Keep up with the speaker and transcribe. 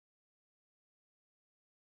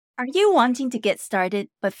Are you wanting to get started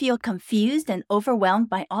but feel confused and overwhelmed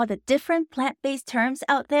by all the different plant-based terms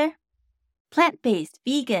out there? Plant-based,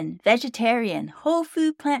 vegan, vegetarian, whole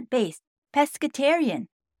food plant-based, pescatarian.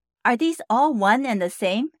 Are these all one and the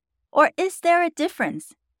same? Or is there a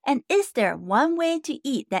difference? And is there one way to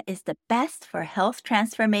eat that is the best for health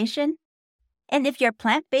transformation? And if you're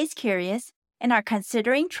plant-based curious and are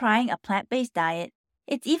considering trying a plant-based diet,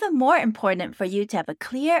 it's even more important for you to have a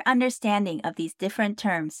clear understanding of these different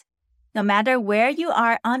terms. No matter where you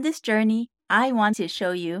are on this journey, I want to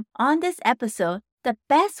show you, on this episode, the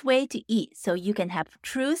best way to eat so you can have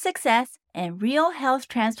true success and real health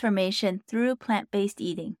transformation through plant-based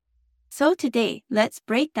eating. So today, let's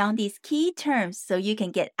break down these key terms so you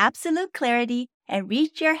can get absolute clarity and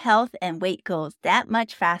reach your health and weight goals that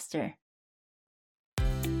much faster.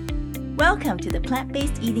 Welcome to the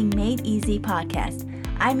Plant-Based Eating Made Easy podcast.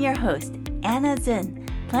 I'm your host, Anna Zinn,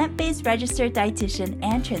 plant-based registered dietitian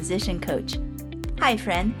and transition coach. Hi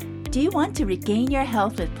friend, do you want to regain your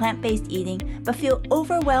health with plant-based eating but feel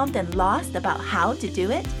overwhelmed and lost about how to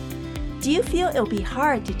do it? Do you feel it'll be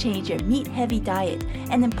hard to change your meat-heavy diet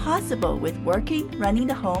and impossible with working, running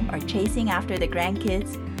the home, or chasing after the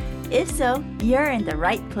grandkids? If so, you're in the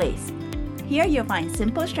right place. Here you'll find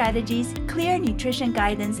simple strategies, clear nutrition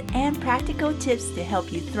guidance, and practical tips to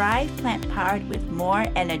help you thrive plant-powered with more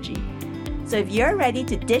energy. So if you're ready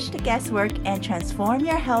to ditch the guesswork and transform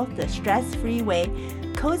your health the stress-free way,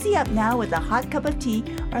 cozy up now with a hot cup of tea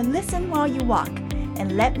or listen while you walk,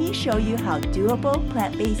 and let me show you how doable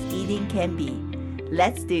plant-based eating can be.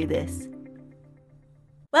 Let's do this.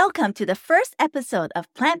 Welcome to the first episode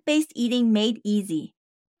of Plant-Based Eating Made Easy.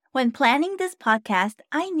 When planning this podcast,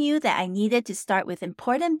 I knew that I needed to start with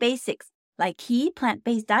important basics like key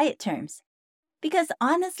plant-based diet terms. Because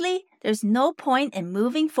honestly, there's no point in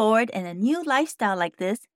moving forward in a new lifestyle like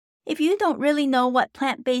this if you don't really know what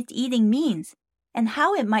plant-based eating means and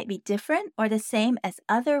how it might be different or the same as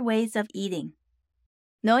other ways of eating.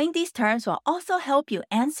 Knowing these terms will also help you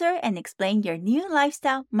answer and explain your new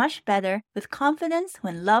lifestyle much better with confidence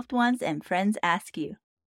when loved ones and friends ask you.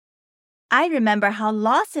 I remember how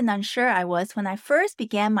lost and unsure I was when I first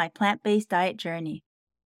began my plant-based diet journey.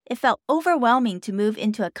 It felt overwhelming to move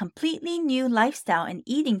into a completely new lifestyle and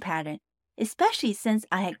eating pattern, especially since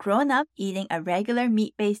I had grown up eating a regular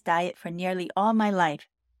meat-based diet for nearly all my life.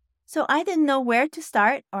 So I didn't know where to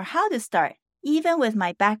start or how to start, even with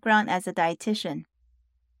my background as a dietitian.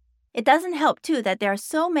 It doesn't help, too, that there are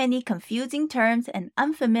so many confusing terms and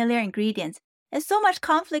unfamiliar ingredients and so much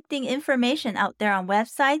conflicting information out there on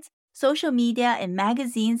websites, social media, and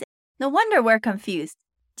magazines. No wonder we're confused.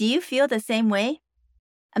 Do you feel the same way?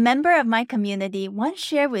 A member of my community once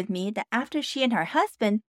shared with me that after she and her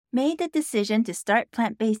husband made the decision to start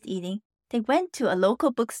plant-based eating, they went to a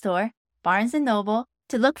local bookstore, Barnes & Noble,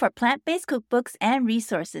 to look for plant-based cookbooks and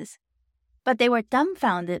resources. But they were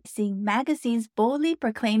dumbfounded seeing magazines boldly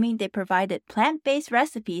proclaiming they provided plant-based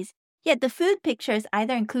recipes, yet the food pictures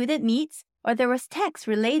either included meats or there was text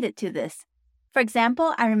related to this. For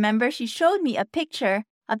example, I remember she showed me a picture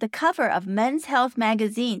of the cover of Men's Health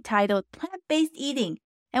magazine titled Plant-Based Eating,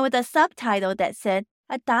 and with a subtitle that said,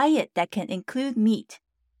 "A diet that can include meat."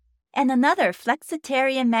 And another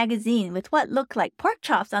flexitarian magazine with what looked like pork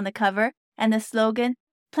chops on the cover and the slogan,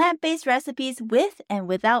 "Plant-based recipes with and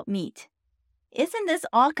without meat." Isn't this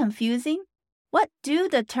all confusing? What do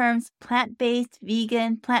the terms plant-based,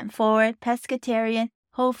 vegan, plant-forward, pescatarian,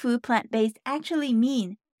 whole food plant-based actually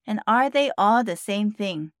mean? And are they all the same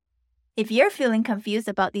thing? If you're feeling confused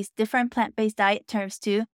about these different plant-based diet terms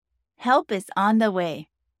too, help is on the way.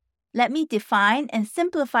 Let me define and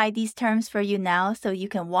simplify these terms for you now so you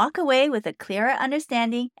can walk away with a clearer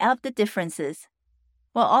understanding of the differences.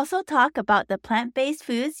 We'll also talk about the plant-based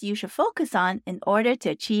foods you should focus on in order to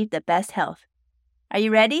achieve the best health. Are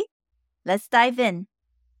you ready? Let's dive in.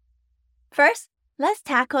 First, let's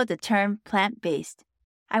tackle the term plant-based.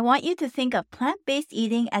 I want you to think of plant-based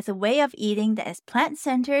eating as a way of eating that is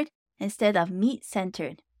plant-centered instead of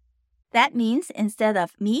meat-centered. That means instead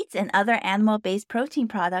of meat and other animal-based protein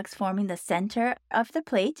products forming the center of the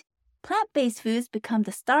plate, plant-based foods become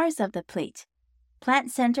the stars of the plate.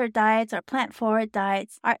 Plant-centered diets or plant-forward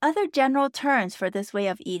diets are other general terms for this way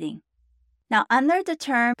of eating. Now, under the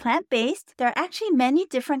term plant-based, there are actually many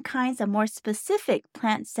different kinds of more specific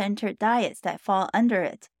plant-centered diets that fall under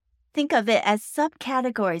it. Think of it as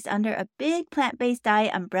subcategories under a big plant-based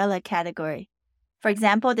diet umbrella category. For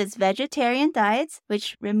example, there's vegetarian diets,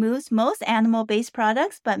 which removes most animal-based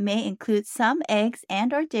products but may include some eggs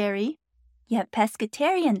and or dairy. You have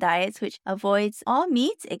pescatarian diets, which avoids all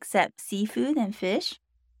meats except seafood and fish.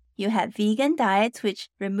 You have vegan diets, which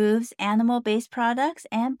removes animal-based products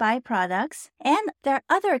and byproducts. And there are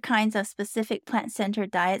other kinds of specific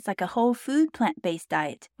plant-centered diets, like a whole food plant-based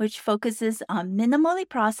diet, which focuses on minimally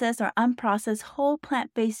processed or unprocessed whole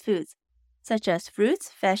plant-based foods, such as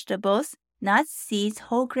fruits, vegetables, nuts, seeds,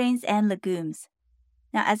 whole grains, and legumes.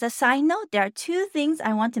 Now, as a side note, there are two things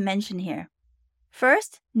I want to mention here.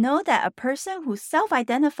 First, know that a person who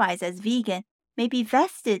self-identifies as vegan may be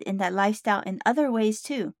vested in that lifestyle in other ways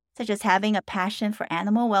too, such as having a passion for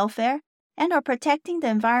animal welfare and or protecting the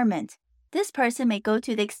environment. This person may go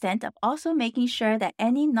to the extent of also making sure that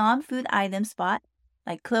any non-food items bought,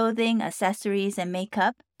 like clothing, accessories, and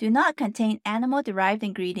makeup, do not contain animal-derived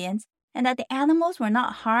ingredients and that the animals were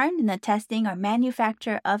not harmed in the testing or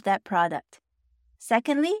manufacture of that product.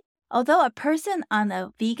 Secondly, although a person on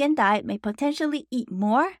a vegan diet may potentially eat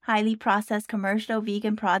more highly processed commercial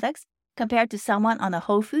vegan products compared to someone on a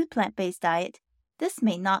whole food plant-based diet, this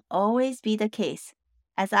may not always be the case,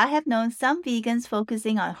 as I have known some vegans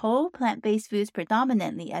focusing on whole plant-based foods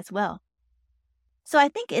predominantly as well. So I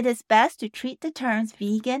think it is best to treat the terms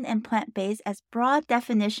vegan and plant-based as broad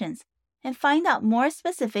definitions and find out more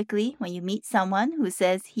specifically when you meet someone who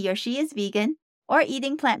says he or she is vegan or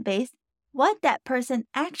eating plant-based, what that person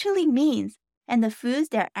actually means and the foods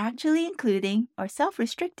they're actually including or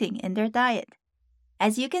self-restricting in their diet.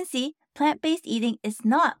 As you can see, plant-based eating is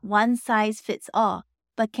not one size fits all,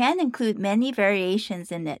 but can include many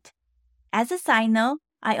variations in it. As a side note,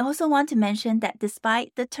 I also want to mention that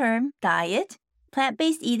despite the term diet,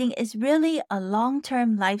 plant-based eating is really a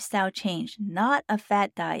long-term lifestyle change, not a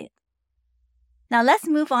fad diet. Now let's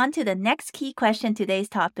move on to the next key question today's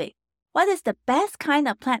topic. What is the best kind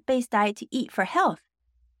of plant-based diet to eat for health?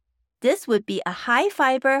 This would be a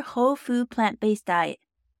high-fiber, whole food plant-based diet,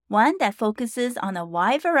 one that focuses on a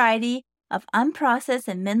wide variety of unprocessed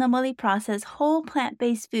and minimally processed whole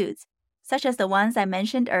plant-based foods, such as the ones I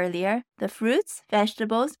mentioned earlier, the fruits,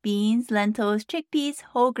 vegetables, beans, lentils, chickpeas,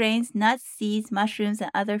 whole grains, nuts, seeds, mushrooms,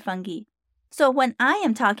 and other fungi. So when I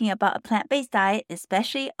am talking about a plant-based diet,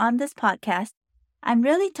 especially on this podcast, I'm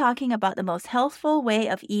really talking about the most healthful way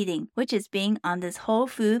of eating, which is being on this whole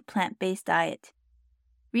food plant-based diet.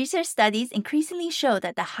 Research studies increasingly show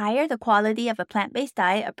that the higher the quality of a plant-based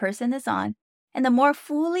diet a person is on, and the more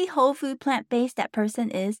fully whole food plant-based that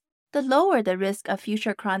person is, the lower the risk of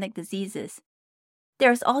future chronic diseases.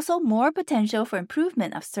 There is also more potential for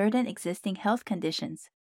improvement of certain existing health conditions.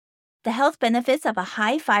 The health benefits of a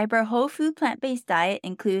high-fiber whole food plant-based diet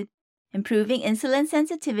include improving insulin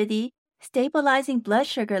sensitivity, stabilizing blood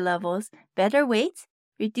sugar levels, better weight,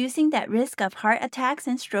 reducing that risk of heart attacks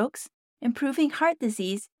and strokes, improving heart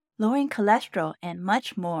disease, lowering cholesterol, and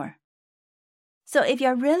much more. So if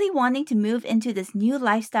you're really wanting to move into this new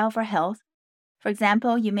lifestyle for health, for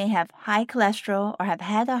example, you may have high cholesterol or have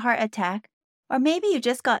had a heart attack, or maybe you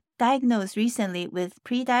just got diagnosed recently with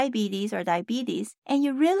prediabetes or diabetes, and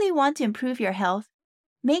you really want to improve your health,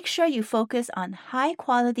 make sure you focus on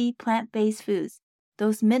high-quality plant-based foods,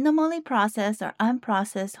 those minimally processed or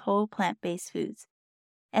unprocessed whole plant-based foods.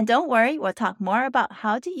 And don't worry, we'll talk more about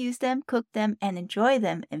how to use them, cook them, and enjoy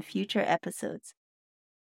them in future episodes.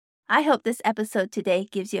 I hope this episode today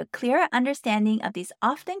gives you a clearer understanding of these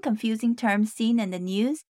often confusing terms seen in the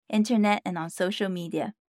news, internet, and on social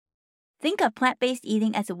media. Think of plant-based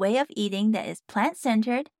eating as a way of eating that is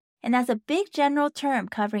plant-centered and as a big general term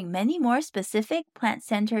covering many more specific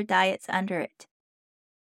plant-centered diets under it.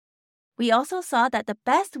 We also saw that the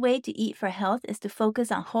best way to eat for health is to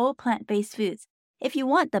focus on whole plant-based foods if you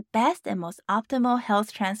want the best and most optimal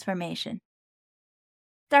health transformation.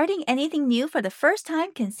 Starting anything new for the first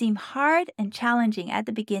time can seem hard and challenging at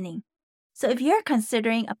the beginning. So if you're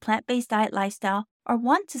considering a plant-based diet lifestyle or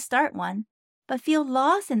want to start one, but feel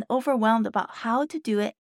lost and overwhelmed about how to do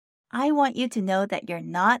it, I want you to know that you're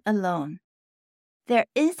not alone. There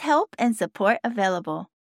is help and support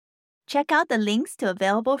available. Check out the links to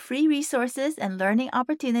available free resources and learning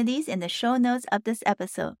opportunities in the show notes of this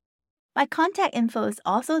episode. My contact info is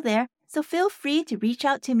also there, so feel free to reach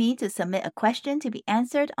out to me to submit a question to be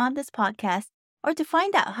answered on this podcast or to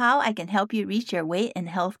find out how I can help you reach your weight and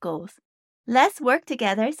health goals. Let's work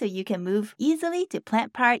together so you can move easily to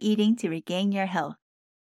plant-powered eating to regain your health.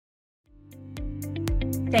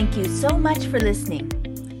 Thank you so much for listening.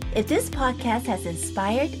 If this podcast has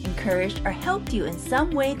inspired, encouraged, or helped you in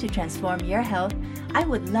some way to transform your health, I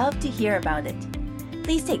would love to hear about it.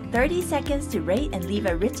 Please take 30 seconds to rate and leave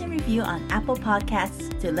a written review on Apple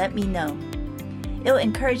Podcasts to let me know. It will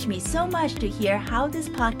encourage me so much to hear how this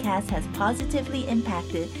podcast has positively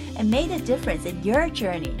impacted and made a difference in your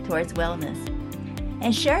journey towards wellness.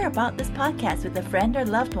 And share about this podcast with a friend or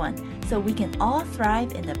loved one so we can all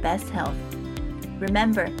thrive in the best health.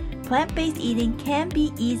 Remember, plant-based eating can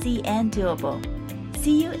be easy and doable.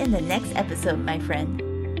 See you in the next episode, my friend.